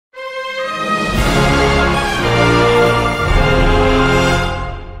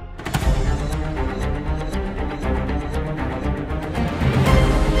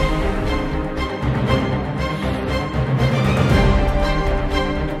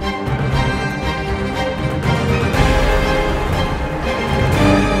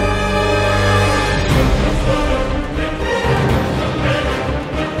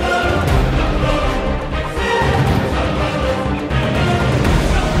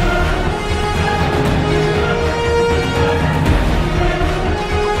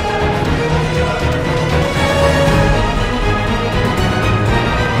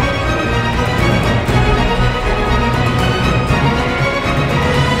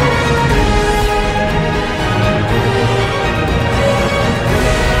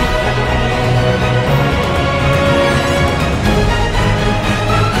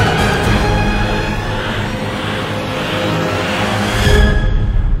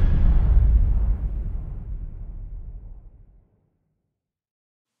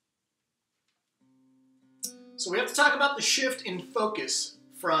So we have to talk about the shift in focus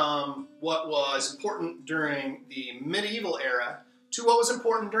from what was important during the medieval era to what was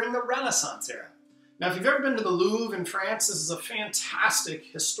important during the Renaissance era. Now, if you've ever been to the Louvre in France, this is a fantastic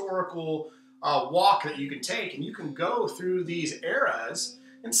historical walk that you can take, and you can go through these eras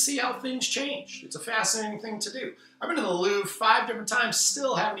and see how things changed. It's a fascinating thing to do. I've been to the Louvre 5 different times,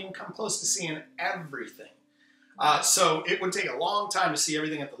 still haven't even come close to seeing everything. So it would take a long time to see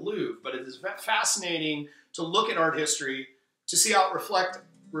everything at the Louvre, but it is fascinating to look at art history to see how it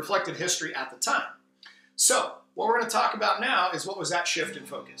reflected history at the time. So what we're going to talk about now is what was that shift in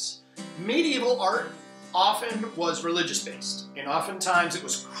focus. Medieval art often was religious-based, and oftentimes it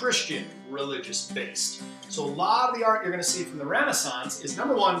was Christian religious-based. So a lot of the art you're going to see from the Renaissance is,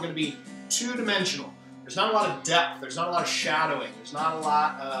 number one, going to be two-dimensional. There's not a lot of depth, there's not a lot of shadowing, there's not a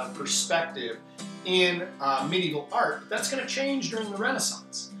lot of perspective in medieval art, but that's going to change during the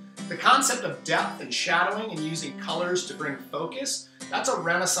Renaissance. The concept of depth and shadowing and using colors to bring focus, that's a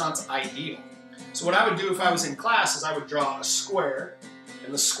Renaissance ideal. So what I would do if I was in class is I would draw a square,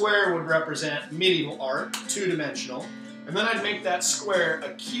 and the square would represent medieval art, two-dimensional, and then I'd make that square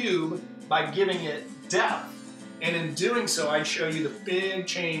a cube by giving it depth. And in doing so, I'd show you the big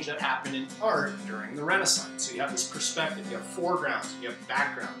change that happened in art during the Renaissance. So you have this perspective, you have foregrounds, you have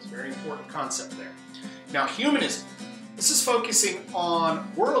backgrounds, very important concept there. Now, humanism. This is focusing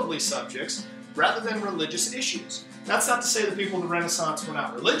on worldly subjects rather than religious issues. That's not to say that people in the Renaissance were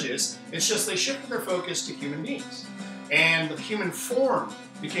not religious, it's just they shifted their focus to human beings. And the human form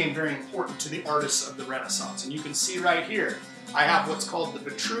became very important to the artists of the Renaissance. And you can see right here, I have what's called the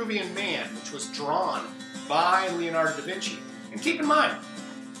Vitruvian Man, which was drawn by Leonardo da Vinci. And keep in mind,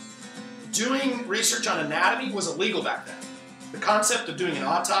 doing research on anatomy was illegal back then. The concept of doing an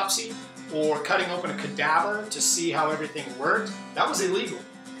autopsy or cutting open a cadaver to see how everything worked, that was illegal.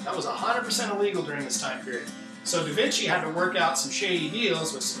 That was 100% illegal during this time period. So Da Vinci had to work out some shady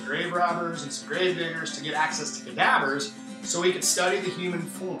deals with some grave robbers and some grave diggers to get access to cadavers so he could study the human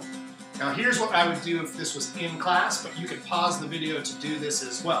form. Now here's what I would do if this was in class, but you could pause the video to do this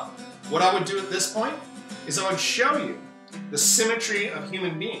as well. What I would do at this point is I would show you the symmetry of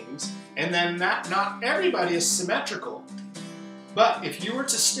human beings, and then not everybody is symmetrical. But if you were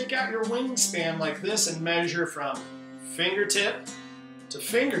to stick out your wingspan like this and measure from fingertip to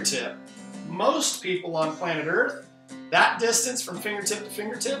fingertip, most people on planet Earth, that distance from fingertip to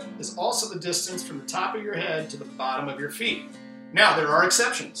fingertip is also the distance from the top of your head to the bottom of your feet. Now, there are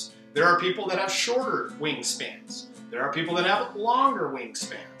exceptions. There are people that have shorter wingspans. There are people that have longer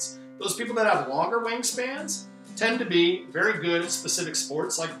wingspans. Those people that have longer wingspans tend to be very good at specific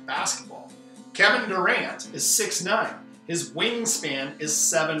sports like basketball. Kevin Durant is 6'9". His wingspan is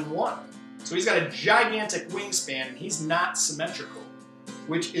 7'1". So he's got a gigantic wingspan and he's not symmetrical,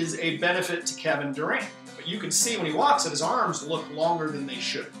 which is a benefit to Kevin Durant. But you can see when he walks that his arms look longer than they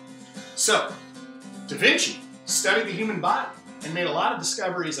should. So, Da Vinci studied the human body and made a lot of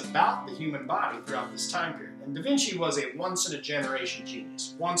discoveries about the human body throughout this time period. And Da Vinci was a once-in-a-generation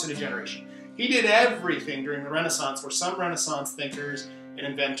genius, once in a generation. He did everything during the Renaissance where some Renaissance thinkers and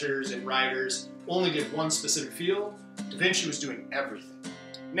inventors and writers only did one specific field. Da Vinci was doing everything.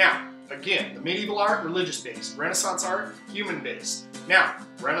 Now, again, the medieval art, religious-based. Renaissance art, human-based. Now,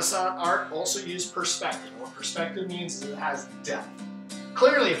 Renaissance art also used perspective. What perspective means is it has depth.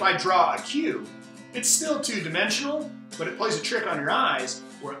 Clearly, if I draw a cube, it's still two-dimensional, but it plays a trick on your eyes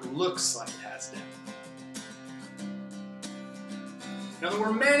where it looks like it has depth. Now, there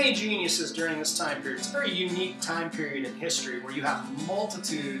were many geniuses during this time period. It's a very unique time period in history where you have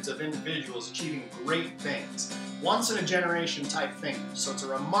multitudes of individuals achieving great things. Once-in-a-generation type thinkers. So it's a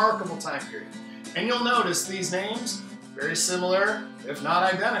remarkable time period. And you'll notice these names, very similar, if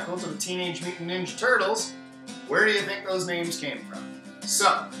not identical, to the Teenage Mutant Ninja Turtles. Where do you think those names came from?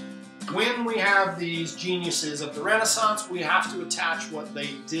 So, when we have these geniuses of the Renaissance, we have to attach what they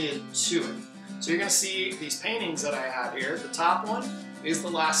did to it. So you're going to see these paintings that I have here. The top one is The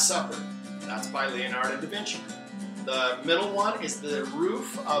Last Supper. That's by Leonardo da Vinci. The middle one is the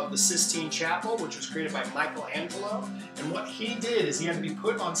roof of the Sistine Chapel, which was created by Michelangelo. And what he did is he had to be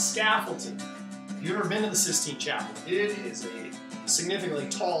put on scaffolding. If you've ever been to the Sistine Chapel, it is a significantly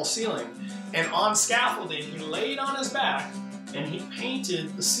tall ceiling. And on scaffolding, he laid on his back and he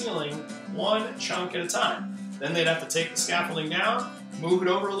painted the ceiling one chunk at a time. Then they'd have to take the scaffolding down, move it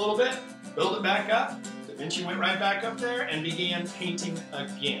over a little bit, build it back up. Da Vinci went right back up there and began painting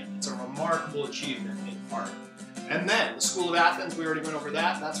again. It's a remarkable achievement in art. And then the School of Athens, we already went over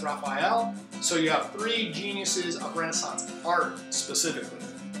that, that's Raphael. So you have three geniuses of Renaissance art specifically.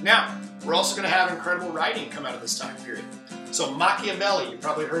 Now, we're also going to have incredible writing come out of this time period. So Machiavelli, you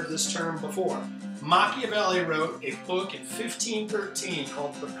probably heard this term before. Machiavelli wrote a book in 1513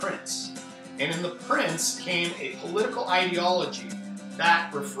 called The Prince. And in The Prince came a political ideology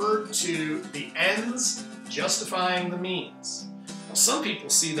that referred to the ends justifying the means. Now, some people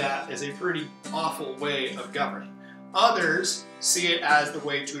see that as a pretty awful way of governing. Others see it as the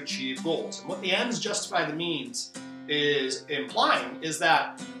way to achieve goals. And what the ends justify the means is implying is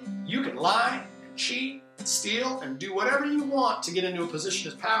that you can lie, and cheat, steal, and do whatever you want to get into a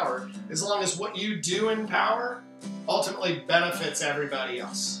position of power, as long as what you do in power ultimately benefits everybody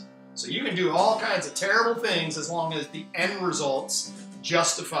else. So you can do all kinds of terrible things as long as the end results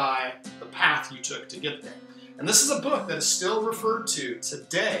justify the path you took to get there. And this is a book that is still referred to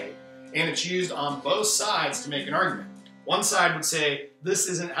today, and it's used on both sides to make an argument. One side would say, this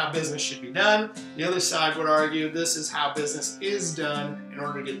isn't how business should be done. The other side would argue, this is how business is done in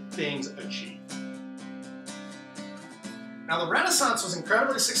order to get things achieved. Now, the Renaissance was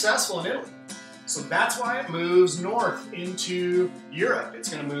incredibly successful in Italy. So that's why it moves north into Europe. It's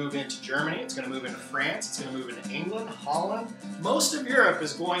going to move into Germany, it's going to move into France, it's going to move into England, Holland. Most of Europe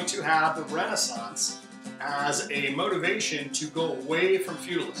is going to have the Renaissance as a motivation to go away from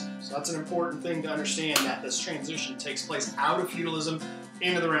feudalism. So that's an important thing to understand, that this transition takes place out of feudalism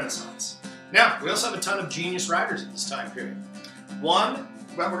into the Renaissance. Now, we also have a ton of genius writers at this time period. One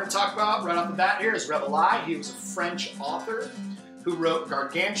that we're going to talk about right off the bat here is Rabelais. He was a French author who wrote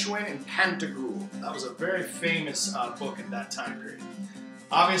Gargantuan and Pantagruel. That was a very famous book at that time period.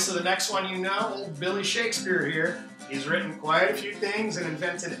 Obviously, the next one you know, old Billy Shakespeare here. He's written quite a few things and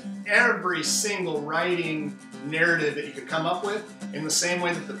invented every single writing narrative that you could come up with. In the same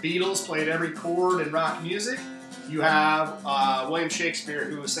way that the Beatles played every chord in rock music, you have William Shakespeare,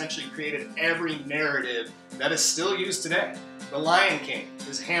 who essentially created every narrative that is still used today. The Lion King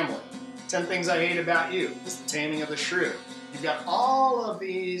is Hamlet. 10 Things I Hate About You is The Taming of the Shrew. You've got all of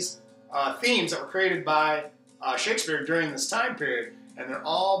these themes that were created by Shakespeare during this time period, and they're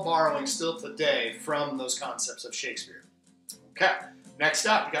all borrowing still today from those concepts of Shakespeare. Okay, next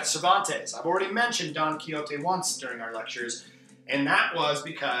up, you got Cervantes. I've already mentioned Don Quixote once during our lectures, and that was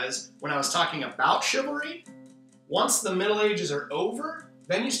because when I was talking about chivalry, once the Middle Ages are over,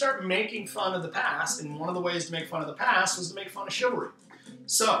 then you start making fun of the past, and one of the ways to make fun of the past was to make fun of chivalry.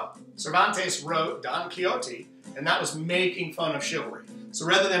 So, Cervantes wrote Don Quixote, and that was making fun of chivalry. So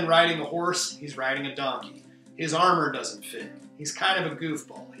rather than riding a horse, he's riding a donkey. His armor doesn't fit. He's kind of a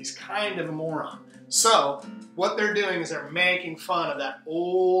goofball. He's kind of a moron. So what they're doing is they're making fun of that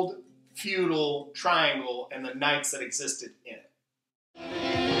old feudal triangle and the knights that existed in it.